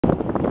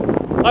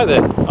Hi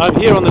there, I'm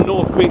here on the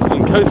North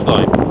Queensland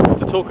coastline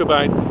to talk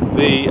about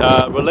the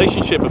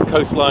relationship of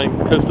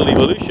coastal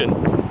evolution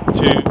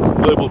to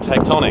global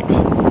tectonics.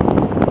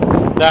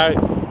 Now,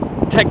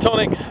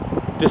 tectonics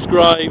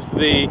describes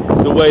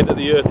the way that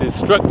the Earth is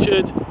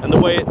structured and the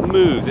way it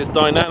moves, its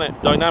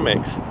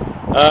dynamics.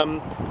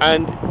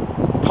 And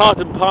part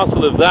and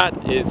parcel of that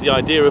is the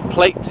idea of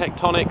plate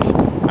tectonics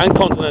and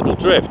continental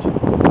drift.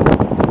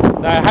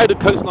 Now, how do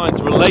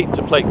coastlines relate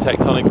to plate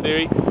tectonic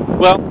theory?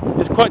 Well,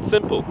 it's quite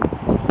simple.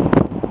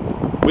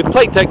 With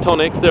plate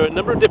tectonics, there are a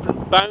number of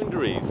different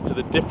boundaries to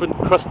the different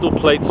crustal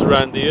plates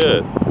around the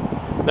Earth.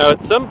 Now, at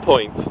some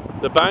point,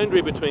 the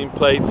boundary between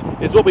plates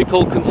is what we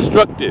call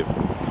constructive,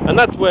 and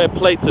that's where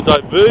plates are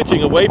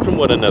diverging away from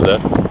one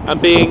another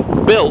and being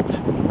built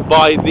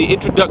by the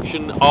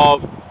introduction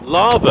of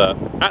lava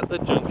at the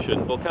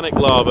junction, volcanic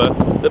lava,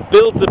 that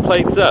builds the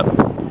plates up.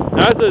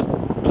 Now, as those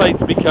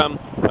plates become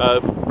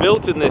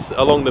built in this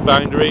along the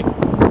boundary,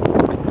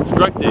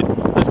 constructed,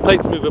 those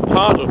plates move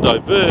apart or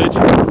diverge,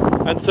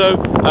 and so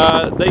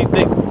the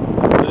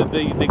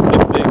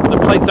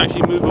plates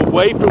actually move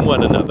away from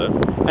one another,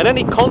 and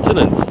any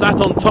continent sat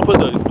on top of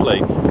those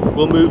plates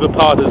will move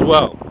apart as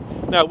well.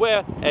 Now,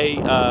 where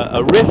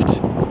a rift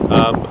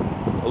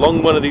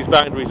along one of these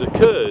boundaries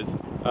occurs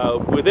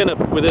within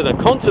a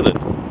continent,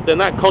 then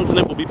that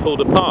continent will be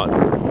pulled apart.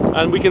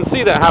 And we can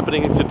see that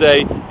happening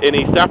today in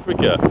East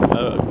Africa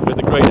with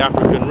the Great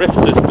African Rift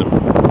System.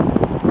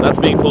 That's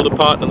being pulled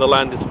apart and the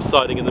land is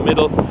subsiding in the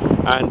middle,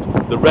 and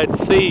the Red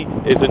Sea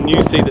is a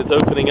new sea that's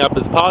opening up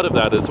as part of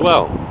that as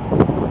well.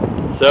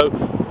 So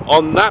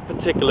on that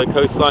particular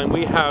coastline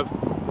we have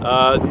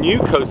new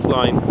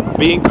coastline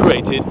being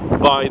created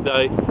by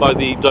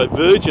the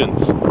divergence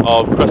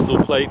of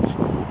crustal plates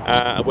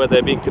where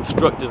they're being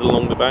constructed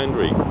along the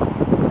boundary.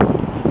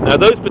 Now,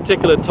 those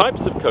particular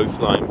types of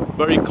coastline,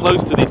 very close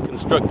to these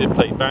constructed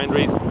plate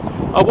boundaries,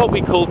 are what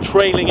we call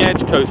trailing edge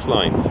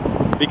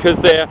coastlines, because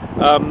they're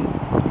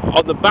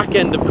on the back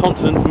end of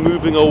continents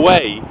moving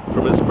away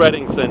from a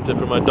spreading centre,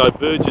 from a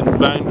divergent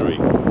boundary.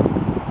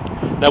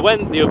 Now,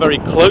 when you're very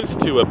close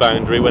to a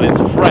boundary, when it's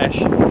fresh,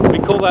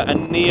 we call that a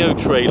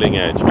neo-trailing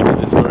edge,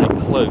 because it's very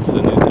close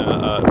and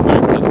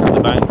very close to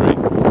the boundary.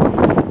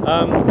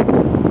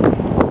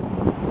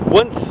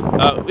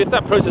 If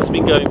that process has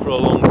been going for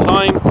a long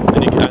time,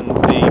 and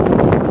the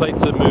plates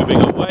are moving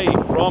away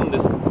from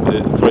the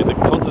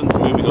continents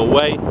are moving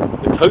away,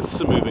 the coasts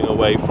are moving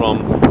away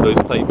from those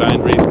plate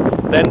boundaries,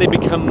 then they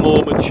become more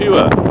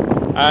mature.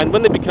 And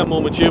when they become more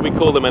mature, we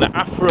call them an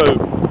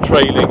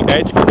afro-trailing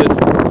edge, because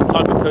it's a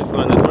type of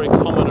coastline that's very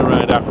common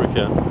around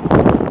Africa.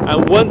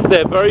 And once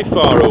they're very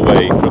far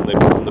away from the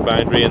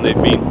boundary and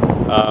they've been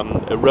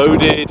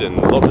eroded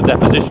and lots of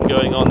deposition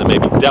going on, there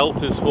may be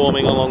deltas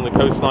forming along the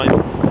coastline.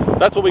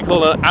 That's what we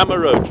call an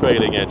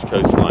amero-trailing edge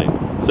coastline,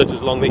 such as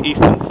along the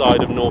eastern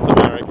side of North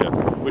America,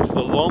 which is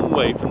a long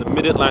way from the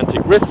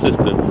mid-Atlantic rift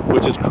system,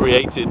 which has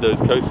created those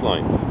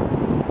coastlines.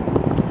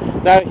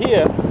 Now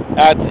here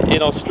in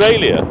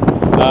Australia,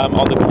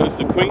 on the coast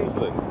of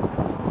Queensland,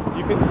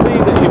 you can see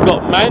that you've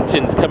got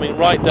mountains coming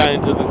right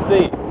down to the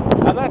sea,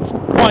 and that's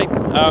quite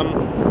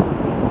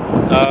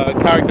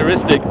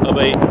characteristic of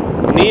a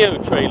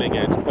neo-trailing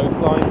edge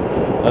coastline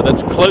that's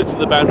close to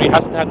the boundary,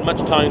 hasn't had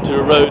much time to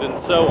erode and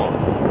so on.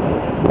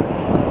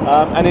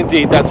 And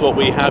indeed, that's what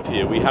we have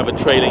here. We have a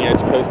trailing edge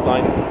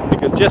coastline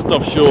because just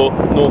offshore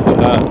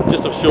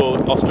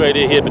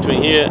Australia, here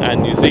between here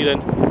and New Zealand,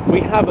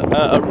 we have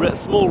a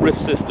small rift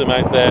system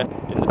out there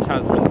in the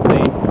Tasman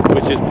Sea,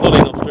 which is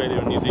pulling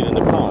Australia and New Zealand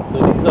apart.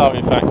 So these are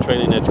in fact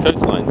trailing edge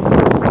coastlines,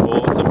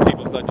 or some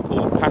people like to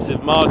call them passive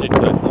margin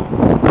coastlines.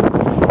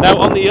 Now,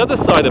 on the other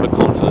side of a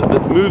continent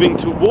that's moving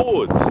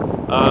towards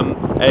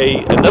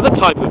another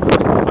type of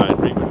crustal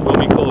boundary, what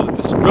we call a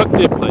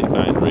destructive plate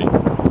boundary,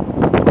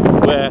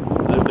 where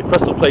the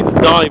crustal plates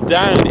dive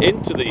down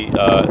into the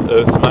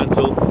Earth's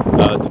mantle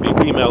to be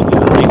remelted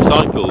and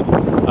recycled.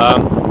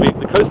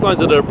 The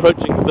coastlines that are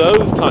approaching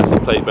those types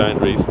of plate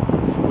boundaries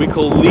we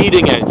call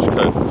leading edge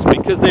coasts,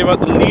 because they are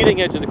at the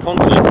leading edge of the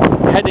continent,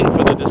 heading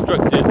for the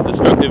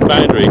destructive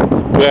boundary,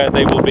 where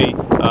they will be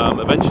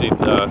eventually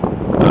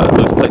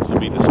those plates will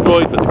be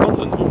destroyed, but the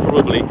continents will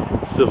probably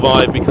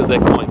survive because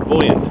they're quite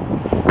buoyant.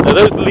 Now,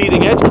 those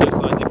leading edge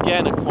coastlines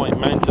again are quite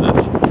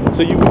mountainous,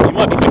 so you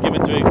might be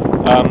forgiven to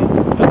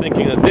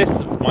thinking that this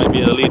might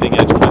be a leading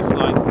edge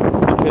coastline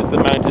because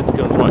the mountains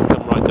come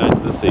right down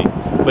to the sea.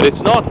 But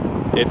it's not.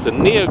 It's a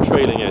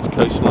neo-trailing edge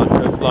coastline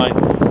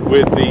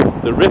with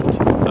the rift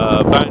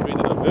boundary,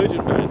 the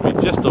divergent boundary,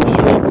 just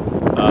offshore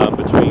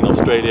between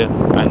Australia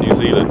and New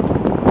Zealand.